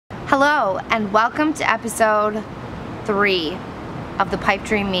Hello, and welcome to episode 3 of the Pipe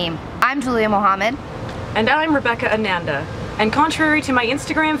Dream Meme. I'm Julia Mohammed. And I'm Rebecca Ananda. And contrary to my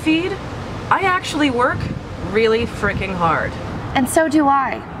Instagram feed, I actually work really freaking hard. And so do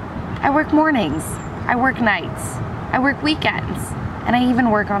I. I work mornings, I work nights, I work weekends, and I even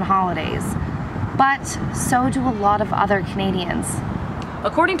work on holidays. But so do a lot of other Canadians.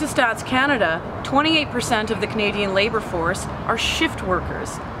 According to Stats Canada, 28% of the Canadian labor force are shift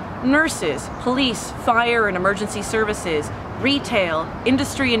workers. Nurses, police, fire and emergency services, retail,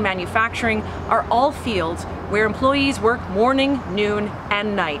 industry and manufacturing are all fields where employees work morning, noon,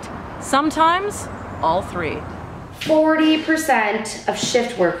 and night. Sometimes, all three. 40% of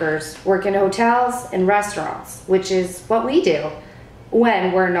shift workers work in hotels and restaurants, which is what we do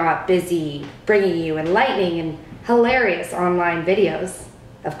when we're not busy bringing you enlightening and hilarious online videos,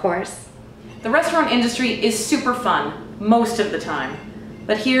 of course. The restaurant industry is super fun, most of the time.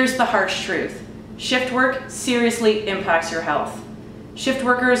 But here's the harsh truth. Shift work seriously impacts your health. Shift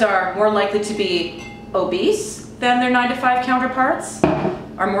workers are more likely to be obese than their 9-to-5 counterparts,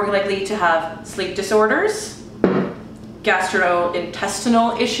 are more likely to have sleep disorders,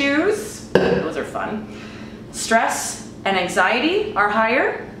 gastrointestinal issues, those are fun, stress and anxiety are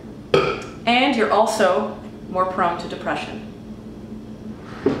higher, and you're also more prone to depression.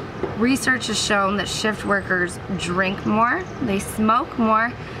 Research has shown that shift workers drink more, they smoke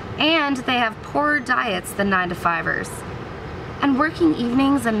more, and they have poorer diets than 9-to-5ers. And working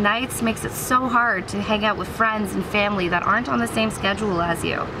evenings and nights makes it so hard to hang out with friends and family that aren't on the same schedule as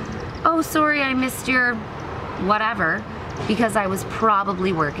you. Oh, sorry, I missed your whatever, because I was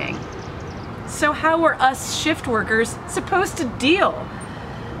probably working. So how are us shift workers supposed to deal?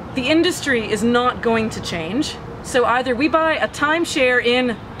 The industry is not going to change, so either we buy a timeshare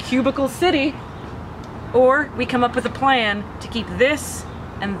in Cubicle City, or we come up with a plan to keep this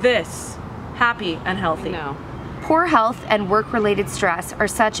and this happy and healthy. No. Poor health and work-related stress are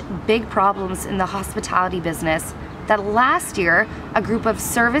such big problems in the hospitality business that last year, a group of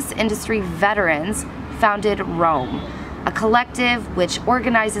service industry veterans founded Roam, a collective which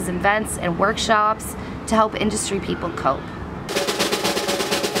organizes events and workshops to help industry people cope.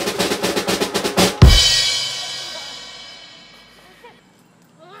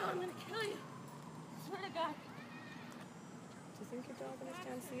 Do you think your dog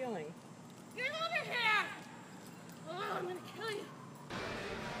understands the yelling? Get over here! Oh, I'm gonna kill you.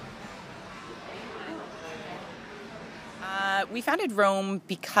 We founded Roam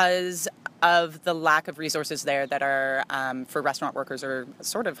because of the lack of resources there that are for restaurant workers or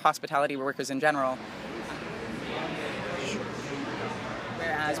sort of hospitality workers in general.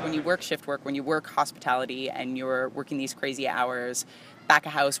 Whereas when you work shift work, when you work hospitality and you're working these crazy hours, back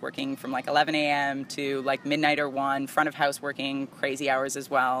of house working from like 11 a.m. to like midnight or 1, front of house working crazy hours as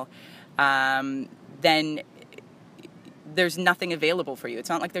well, then there's nothing available for you. It's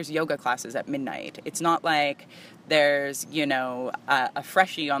not like there's yoga classes at midnight. It's not like there's, you know, a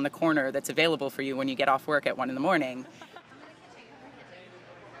freshie on the corner that's available for you when you get off work at 1 in the morning.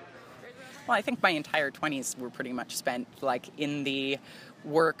 Well, I think my entire 20s were pretty much spent like in the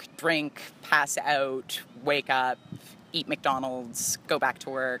work, drink, pass out, wake up, eat McDonald's, go back to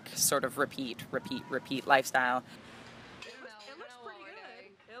work, sort of repeat lifestyle. It looks pretty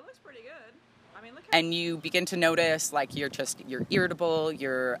good. It looks pretty good. I mean, look how And you begin to notice like you're irritable,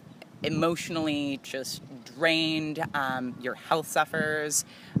 you're emotionally just drained, your health suffers.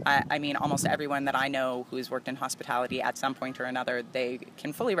 I mean, almost everyone that I know who's worked in hospitality at some point or another, they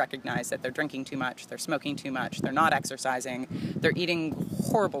can fully recognize that they're drinking too much, they're smoking too much, they're not exercising, they're eating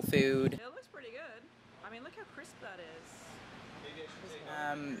horrible food. It looks pretty good. I mean, look how crisp that is.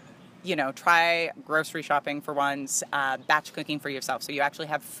 You know, try grocery shopping for once, batch cooking for yourself so you actually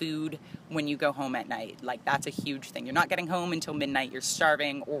have food when you go home at night. Like, that's a huge thing. You're not getting home until midnight, you're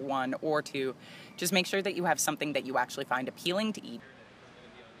starving, or 1 or 2. Just make sure that you have something that you actually find appealing to eat.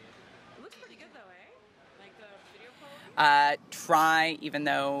 It looks pretty good though, eh? Like the video quality? Try, even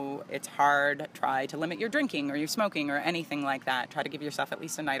though it's hard, try to limit your drinking or your smoking or anything like that. Try to give yourself at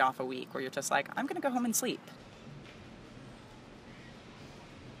least a night off a week where you're just like, I'm going to go home and sleep.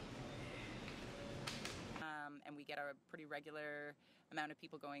 And we get a pretty regular amount of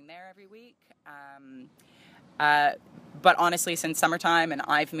people going there every week. But honestly, since summertime and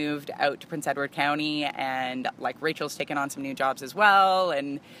I've moved out to Prince Edward County and like Rachel's taken on some new jobs as well,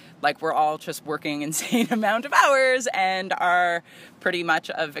 and like we're all just working insane amount of hours and are pretty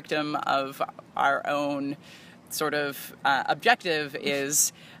much a victim of our own sort of objective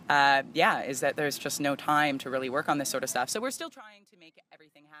is that there's just no time to really work on this sort of stuff. So we're still trying to make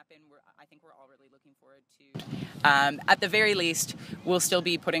everything happen. I think we're all really looking forward to, at the very least, we'll still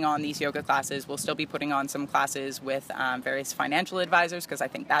be putting on these yoga classes. We'll still be putting on some classes with various financial advisors, because I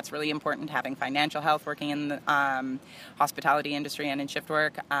think that's really important, having financial health working in the hospitality industry and in shift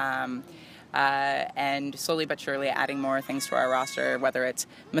work. And slowly but surely adding more things to our roster, whether it's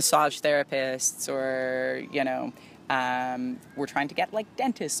massage therapists or, we're trying to get like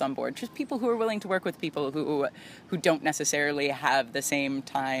dentists on board, just people who are willing to work with people who don't necessarily have the same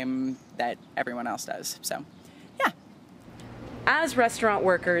time that everyone else does. So, yeah. As restaurant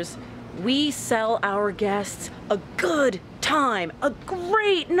workers, we sell our guests a good time, a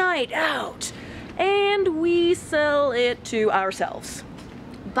great night out, and we sell it to ourselves.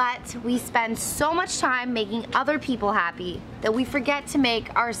 But we spend so much time making other people happy that we forget to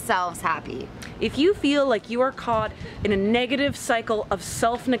make ourselves happy. If you feel like you are caught in a negative cycle of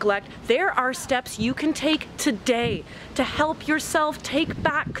self-neglect, there are steps you can take today to help yourself take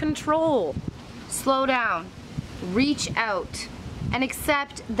back control. Slow down, reach out, and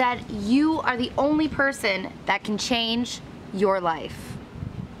accept that you are the only person that can change your life.